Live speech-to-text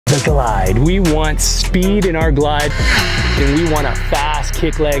the glide. We want speed in our glide, and we want a fast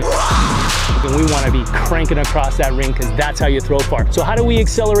kick leg, and we want to be cranking across that ring because that's how you throw far. So how do we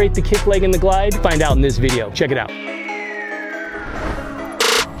accelerate the kick leg and the glide? Find out in this video. Check it out.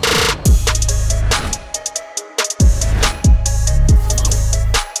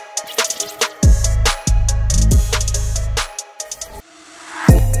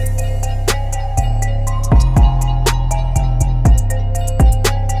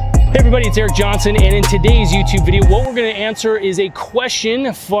 Everybody, it's Erik Johnson, and in today's YouTube video, what we're going to answer is a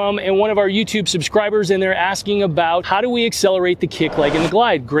question from one of our YouTube subscribers, and they're asking about how do we accelerate the kick leg and the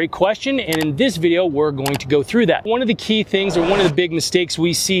glide. Great question, and in this video, we're going to go through that. One of the key things, or one of the big mistakes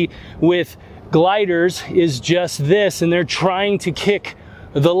we see with gliders is just this, and they're trying to kick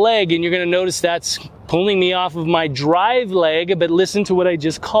the leg, and you're going to notice that's pulling me off of my drive leg, but listen to what I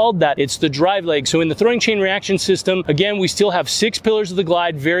just called that. It's the drive leg. So in the throwing chain reaction system, again, we still have 6 pillars of the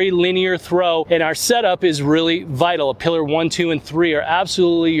glide, very linear throw, and our setup is really vital. Pillar 1, 2, and 3 are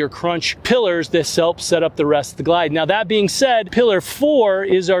absolutely your crunch pillars that help set up the rest of the glide. Now that being said, pillar 4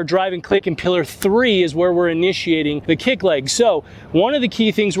 is our drive and click, and pillar 3 is where we're initiating the kick leg. So one of the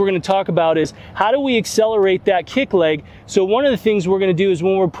key things we're going to talk about is how do we accelerate that kick leg. So one of the things we're going to do is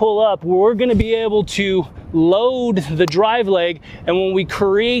when we pull up, we're going to be able to load the drive leg, and when we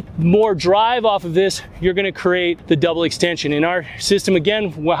create more drive off of this, you're going to create the double extension. In our system, again,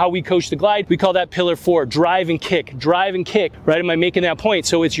 how we coach the glide, we call that pillar 4, drive and kick, right? Am I making that point?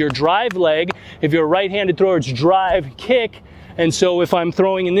 So it's your drive leg. If you're a right-handed thrower, it's drive, kick. And so if I'm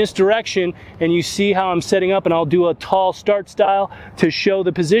throwing in this direction and you see how I'm setting up, and I'll do a tall start style to show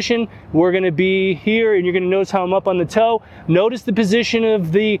the position, we're going to be here, and you're going to notice how I'm up on the toe. Notice the position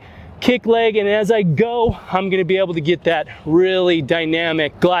of the kick leg, and as I go, I'm going to be able to get that really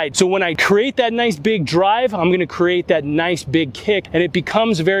dynamic glide. So when I create that nice big drive, I'm going to create that nice big kick, and it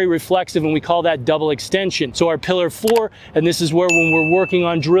becomes very reflexive, and we call that double extension. So our pillar 4, and this is where when we're working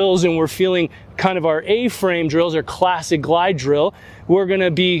on drills and we're feeling kind of our A-frame drills, our classic glide drill, we're going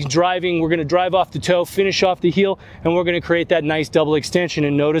to be driving, we're going to drive off the toe, finish off the heel, and we're going to create that nice double extension.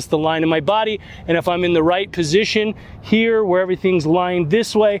 And notice the line of my body, and if I'm in the right position here where everything's lined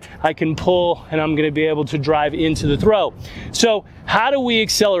this way, I can pull, and I'm going to be able to drive into the throw. So how do we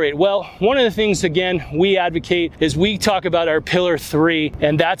accelerate? Well, one of the things, again, we advocate is we talk about our pillar 3,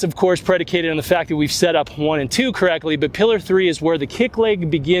 and that's of course predicated on the fact that we've set up 1 and 2 correctly, but pillar 3 is where the kick leg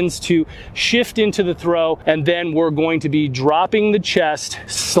begins to shift into the throw, and then we're going to be dropping the chest,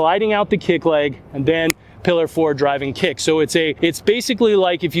 sliding out the kick leg, and then pillar 4, driving kick. So it's basically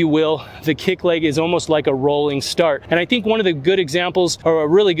like, if you will, the kick leg is almost like a rolling start. And I think one of the good examples, or a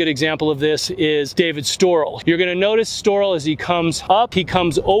really good example of this, is David Storrell. You're going to notice Storrell, as he comes up, he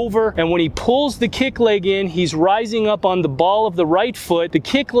comes over, and when he pulls the kick leg in, he's rising up on the ball of the right foot. The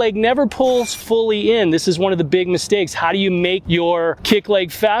kick leg never pulls fully in. This is one of the big mistakes. How do you make your kick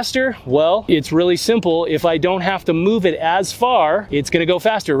leg faster? Well, it's really simple. If I don't have to move it as far, it's going to go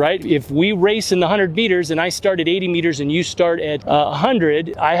faster, right? If we race in the 100 meters and I start at 80 meters and you start at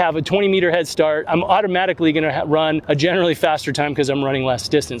 100, I have a 20-meter head start. I'm automatically going to run a generally faster time because I'm running less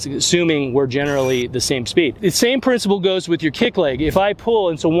distance, assuming we're generally the same speed. The same principle goes with your kick leg. If I pull,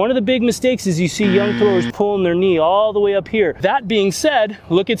 and so one of the big mistakes is you see young throwers pulling their knee all the way up here. That being said,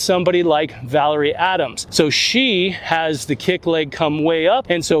 look at somebody like Valerie Adams. So she has the kick leg come way up,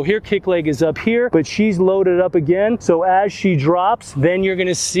 and so her kick leg is up here, but she's loaded up again. So as she drops, then you're going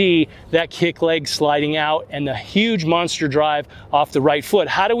to see that kick leg sliding out and the huge monster drive off the right foot.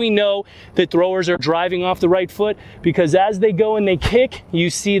 How do we know that throwers are driving off the right foot? Because as they go and they kick,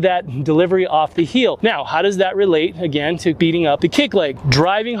 you see that delivery off the heel. Now, how does that relate, again, to beating up the kick leg?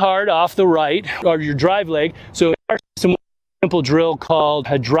 Driving hard off the right, or your drive leg. So our system, simple drill called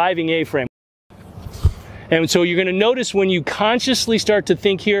a driving A-frame. And so you're going to notice when you consciously start to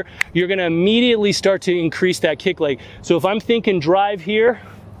think here, you're going to immediately start to increase that kick leg. So if I'm thinking drive here,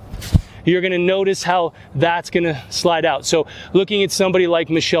 you're going to notice how that's going to slide out. So looking at somebody like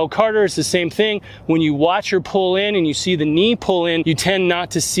Michelle Carter, it's the same thing. When you watch her pull in and you see the knee pull in, you tend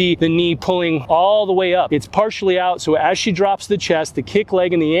not to see the knee pulling all the way up. It's partially out, so as she drops the chest, the kick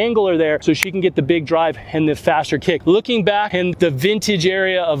leg and the angle are there, so she can get the big drive and the faster kick. Looking back in the vintage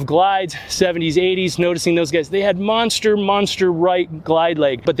area of glides, 70s, 80s, noticing those guys, they had monster right glide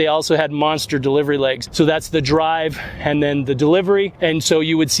leg, but they also had monster delivery legs. So that's the drive and then the delivery, and so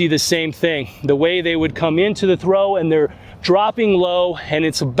you would see the same thing. The way they would come into the throw and they're dropping low, and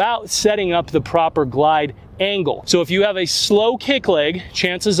it's about setting up the proper glide angle. So if you have a slow kick leg,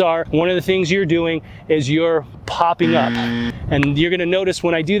 chances are one of the things you're doing is you're popping up, and you're going to notice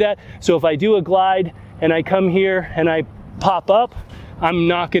when I do that. So if I do a glide and I come here and I pop up, I'm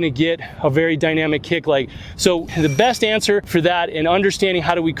not gonna get a very dynamic kick leg. So the best answer for that and understanding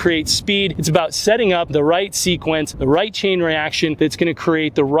how do we create speed, it's about setting up the right sequence, the right chain reaction that's gonna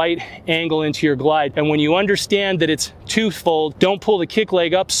create the right angle into your glide. And when you understand that it's twofold, don't pull the kick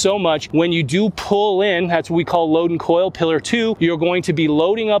leg up so much. When you do pull in, that's what we call load and coil, pillar 2, you're going to be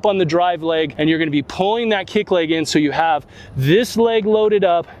loading up on the drive leg and you're gonna be pulling that kick leg in, so you have this leg loaded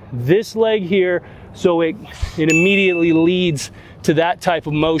up, this leg here, so it immediately leads to that type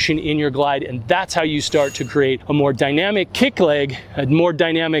of motion in your glide, and that's how you start to create a more dynamic kick leg, a more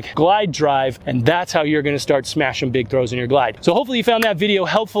dynamic glide drive, and that's how you're gonna start smashing big throws in your glide. So hopefully you found that video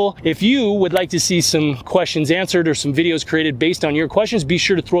helpful. If you would like to see some questions answered or some videos created based on your questions, be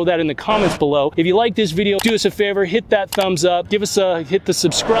sure to throw that in the comments below. If you like this video, do us a favor, hit that thumbs up, hit the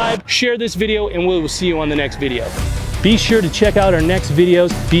subscribe, share this video, and we will see you on the next video. Be sure to check out our next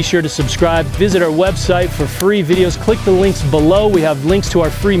videos. Be sure to subscribe. Visit our website for free videos. Click the links below. We have links to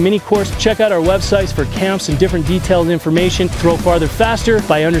our free mini course. Check out our websites for camps and different detailed information. Throw farther faster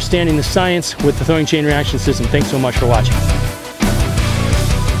by understanding the science with the throwing chain reaction system. Thanks so much for watching.